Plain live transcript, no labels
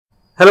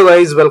Hello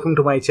guys, welcome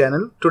to my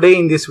channel. Today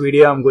in this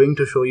video I'm going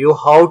to show you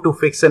how to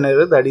fix an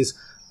error, that is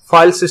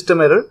file system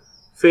error,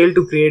 fail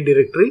to create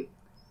directory.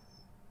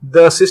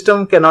 The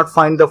system cannot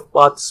find the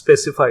path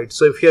specified.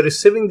 So if you are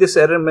receiving this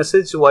error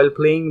message while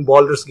playing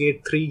Baldur's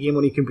Gate 3 game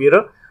on your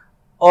computer,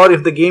 or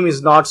if the game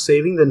is not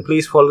saving, then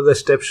please follow the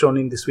steps shown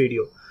in this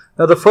video.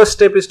 Now the first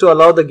step is to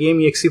allow the game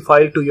exe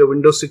file to your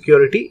Windows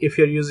security if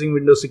you are using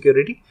Windows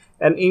security,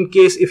 and in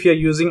case if you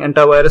are using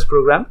antivirus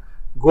program,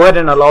 go ahead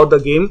and allow the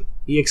game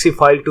exe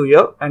file to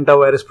your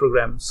antivirus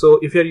program. So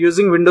if you are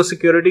using Windows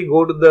security,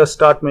 go to the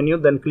start menu,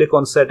 then click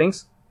on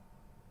settings,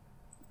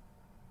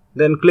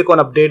 then click on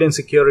update and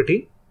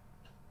security,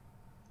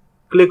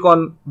 click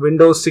on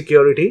Windows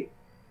security,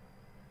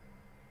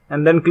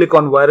 and then click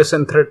on virus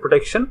and threat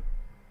protection.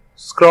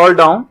 Scroll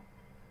down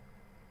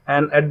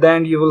and at the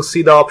end you will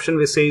see the option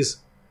which says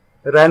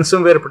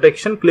ransomware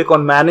protection. Click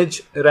on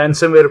manage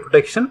ransomware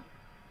protection,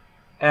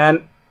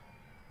 and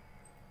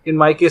in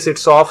my case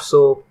it's off,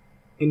 so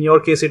in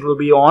your case it will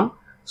be on.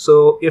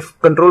 So if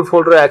control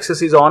folder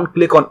access is on,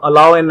 click on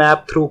allow an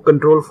app through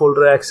control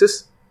folder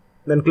access,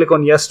 then click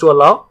on yes to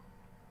allow,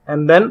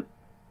 and then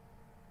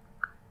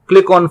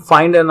click on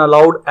find an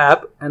allowed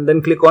app, and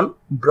then click on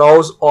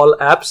browse all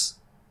apps,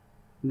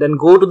 then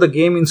go to the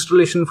game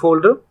installation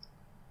folder.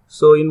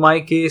 So in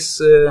my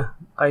case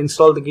I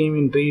installed the game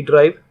in D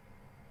drive.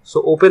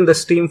 So open the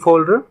Steam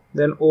folder,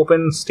 then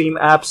open Steam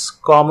apps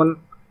common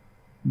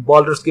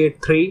Baldur's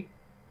Gate 3,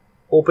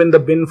 open the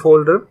bin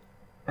folder,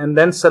 and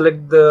then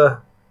select the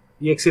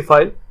exe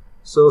file.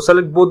 So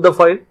select both the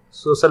file,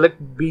 so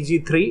select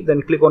bg3,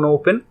 then click on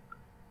open,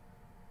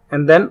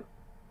 and then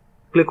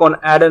click on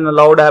add an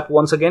allowed app.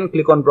 Once again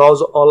click on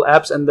browse all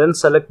apps, and then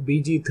select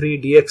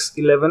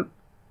bg3dx11,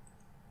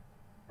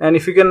 and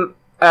if you can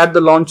add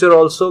the launcher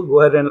also,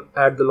 go ahead and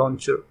add the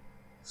launcher.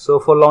 So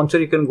for launcher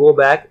you can go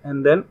back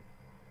and then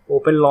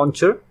open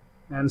launcher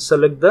and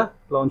select the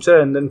launcher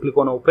and then click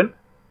on open,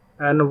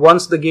 and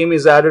once the game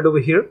is added over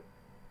here,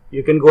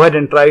 you can go ahead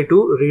and try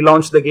to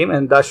relaunch the game,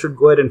 and that should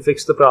go ahead and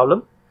fix the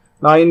problem.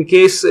 Now in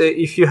case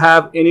if you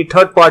have any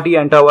third-party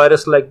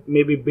antivirus like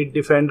maybe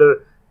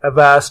Bitdefender,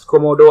 Avast,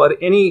 Komodo, or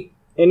any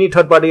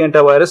third-party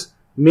antivirus,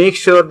 make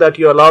sure that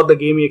you allow the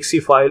game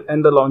exe file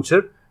and the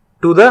launcher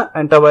to the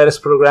antivirus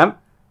program,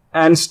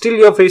 and still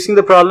you are facing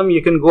the problem,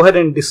 you can go ahead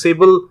and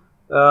disable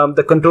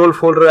the control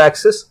folder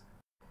access.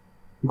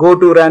 Go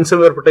to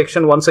ransomware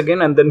protection once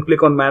again, and then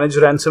click on manage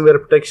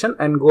ransomware protection,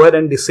 and go ahead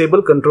and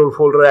disable control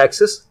folder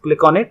access.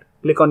 Click on it,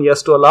 click on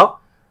yes to allow,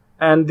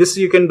 and this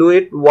you can do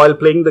it while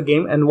playing the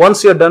game, and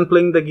once you're done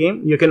playing the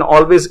game, you can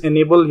always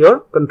enable your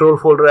control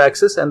folder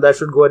access, and that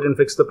should go ahead and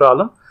fix the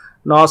problem.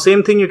 Now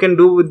same thing you can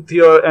do with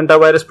your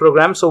antivirus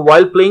program. So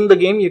while playing the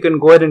game, you can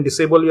go ahead and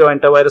disable your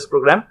antivirus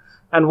program,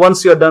 and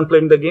once you're done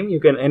playing the game, you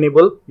can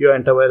enable your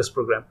antivirus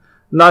program.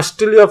 Now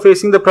still you're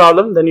facing the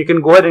problem, then you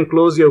can go ahead and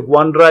close your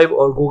OneDrive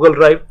or Google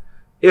Drive.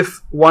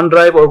 If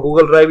OneDrive or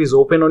Google Drive is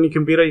open on your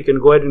computer, you can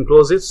go ahead and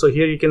close it. So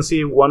here you can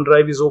see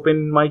OneDrive is open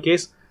in my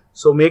case.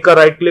 So make a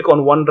right click on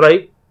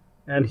OneDrive,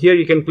 and here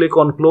you can click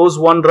on close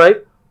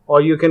OneDrive,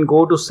 or you can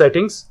go to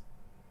settings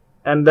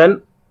and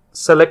then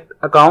select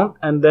account,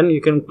 and then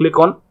you can click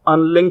on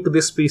unlink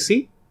this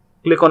PC.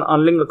 Click on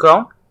unlink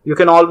account. You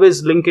can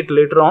always link it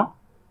later on,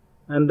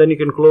 and then you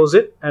can close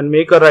it and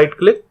make a right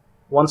click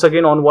once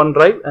again on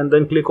OneDrive, and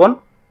then click on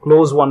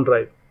close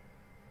OneDrive,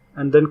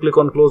 and then click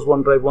on close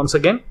OneDrive once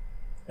again.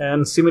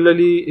 And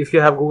similarly, if you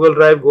have Google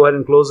Drive, go ahead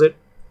and close it.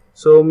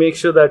 So make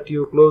sure that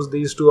you close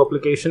these two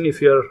applications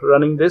if you are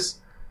running this,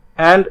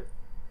 and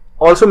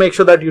also make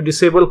sure that you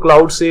disable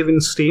cloud save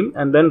in Steam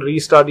and then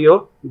restart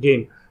your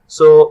game.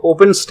 So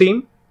open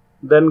Steam,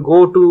 then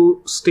go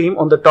to Steam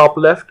on the top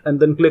left, and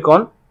then click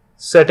on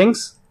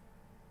settings,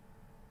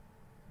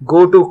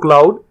 go to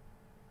cloud,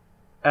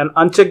 and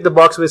uncheck the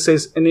box which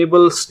says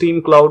enable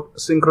Steam cloud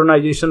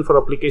synchronization for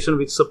application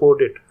which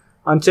support it.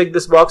 Uncheck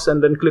this box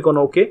and then click on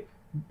OK,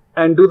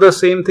 and do the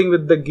same thing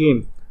with the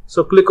game.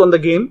 So click on the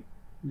game,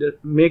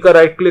 make a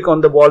right click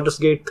on the Baldur's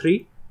Gate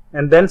 3,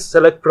 and then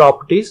select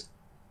properties,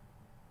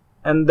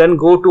 and then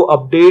go to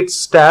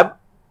updates tab,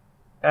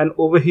 and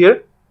over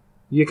here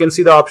you can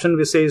see the option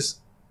which says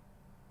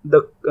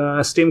the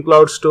Steam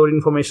cloud store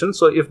information.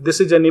 So if this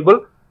is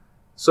enabled,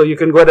 so you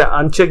can go ahead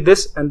and uncheck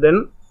this, and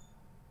then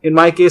in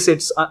my case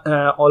it's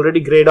already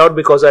grayed out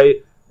because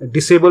I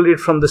disabled it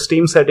from the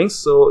Steam settings.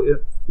 So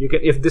you can,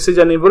 if this is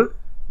enabled,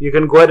 you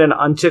can go ahead and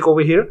uncheck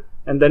over here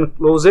and then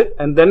close it,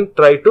 and then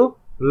try to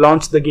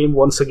launch the game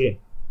once again.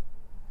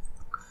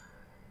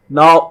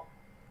 Now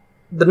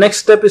the next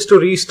step is to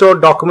restore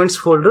documents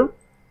folder.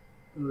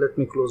 Let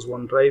me close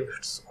OneDrive,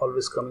 it's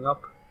always coming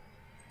up.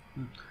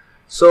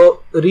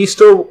 So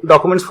restore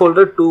documents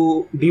folder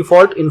to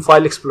default in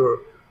File Explorer.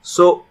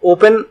 So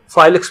open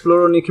File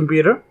Explorer on your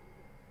computer,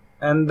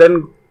 and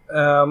then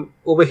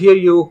over here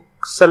you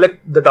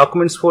select the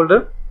documents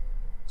folder.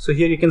 So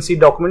here you can see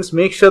documents.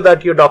 Make sure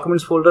that your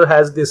documents folder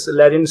has this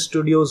Larian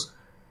Studios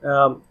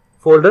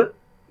folder.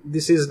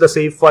 This is the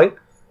save file.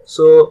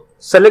 So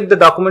select the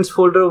documents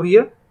folder over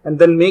here, and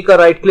then make a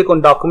right click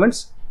on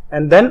documents,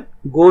 and then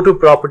go to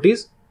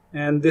properties,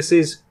 and this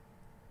is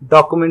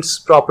documents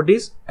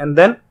properties, and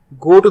then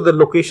go to the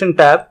location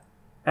tab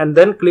and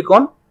then click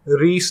on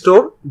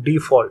restore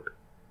default.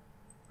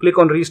 Click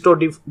on restore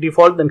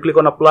default, then click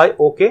on apply,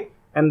 OK,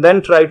 and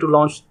then try to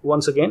launch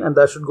once again, and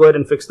that should go ahead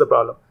and fix the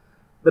problem.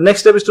 The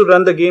next step is to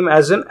run the game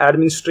as an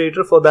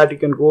administrator. For that, you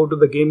can go to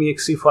the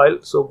game.exe file.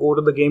 So go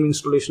to the game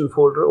installation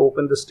folder,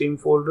 open the Steam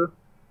folder,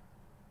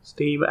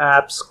 Steam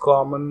apps,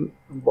 common,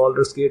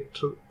 Baldur's Gate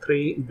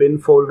 3 bin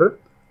folder.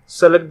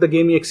 Select the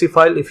game.exe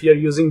file. If you are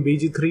using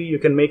BG3, you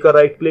can make a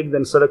right click,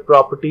 then select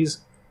properties,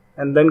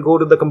 and then go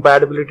to the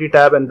compatibility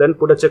tab and then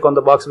put a check on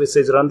the box which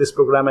says run this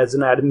program as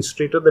an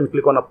administrator. Then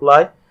click on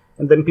apply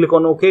and then click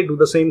on OK. Do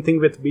the same thing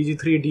with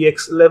BG3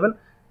 DX11.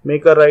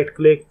 Make a right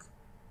click,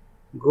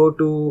 go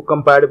to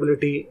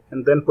compatibility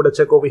and then put a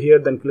check over here,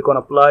 then click on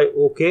apply,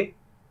 OK.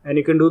 And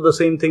you can do the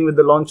same thing with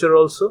the launcher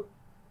also.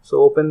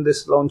 So open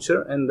this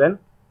launcher and then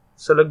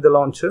select the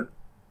launcher,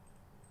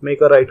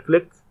 make a right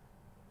click,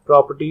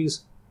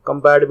 properties,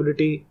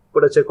 compatibility,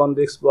 put a check on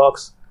this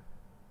box,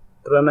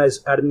 run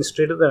as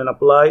administrator, then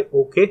apply,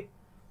 OK,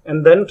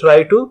 and then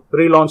try to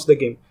relaunch the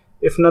game.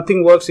 If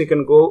nothing works, you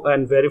can go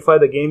and verify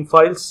the game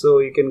files. So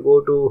you can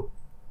go to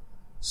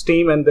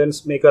Steam and then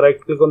make a right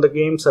click on the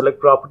game, select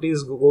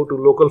properties, go to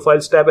local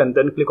files tab and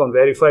then click on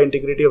verify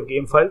integrity of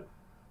game file.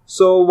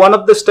 So one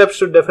of the steps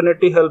should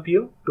definitely help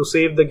you to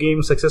save the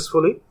game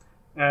successfully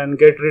and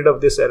get rid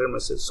of this error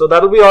message. So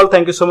that will be all.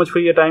 Thank you so much for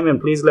your time,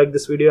 and please like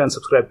this video and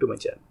subscribe to my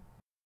channel.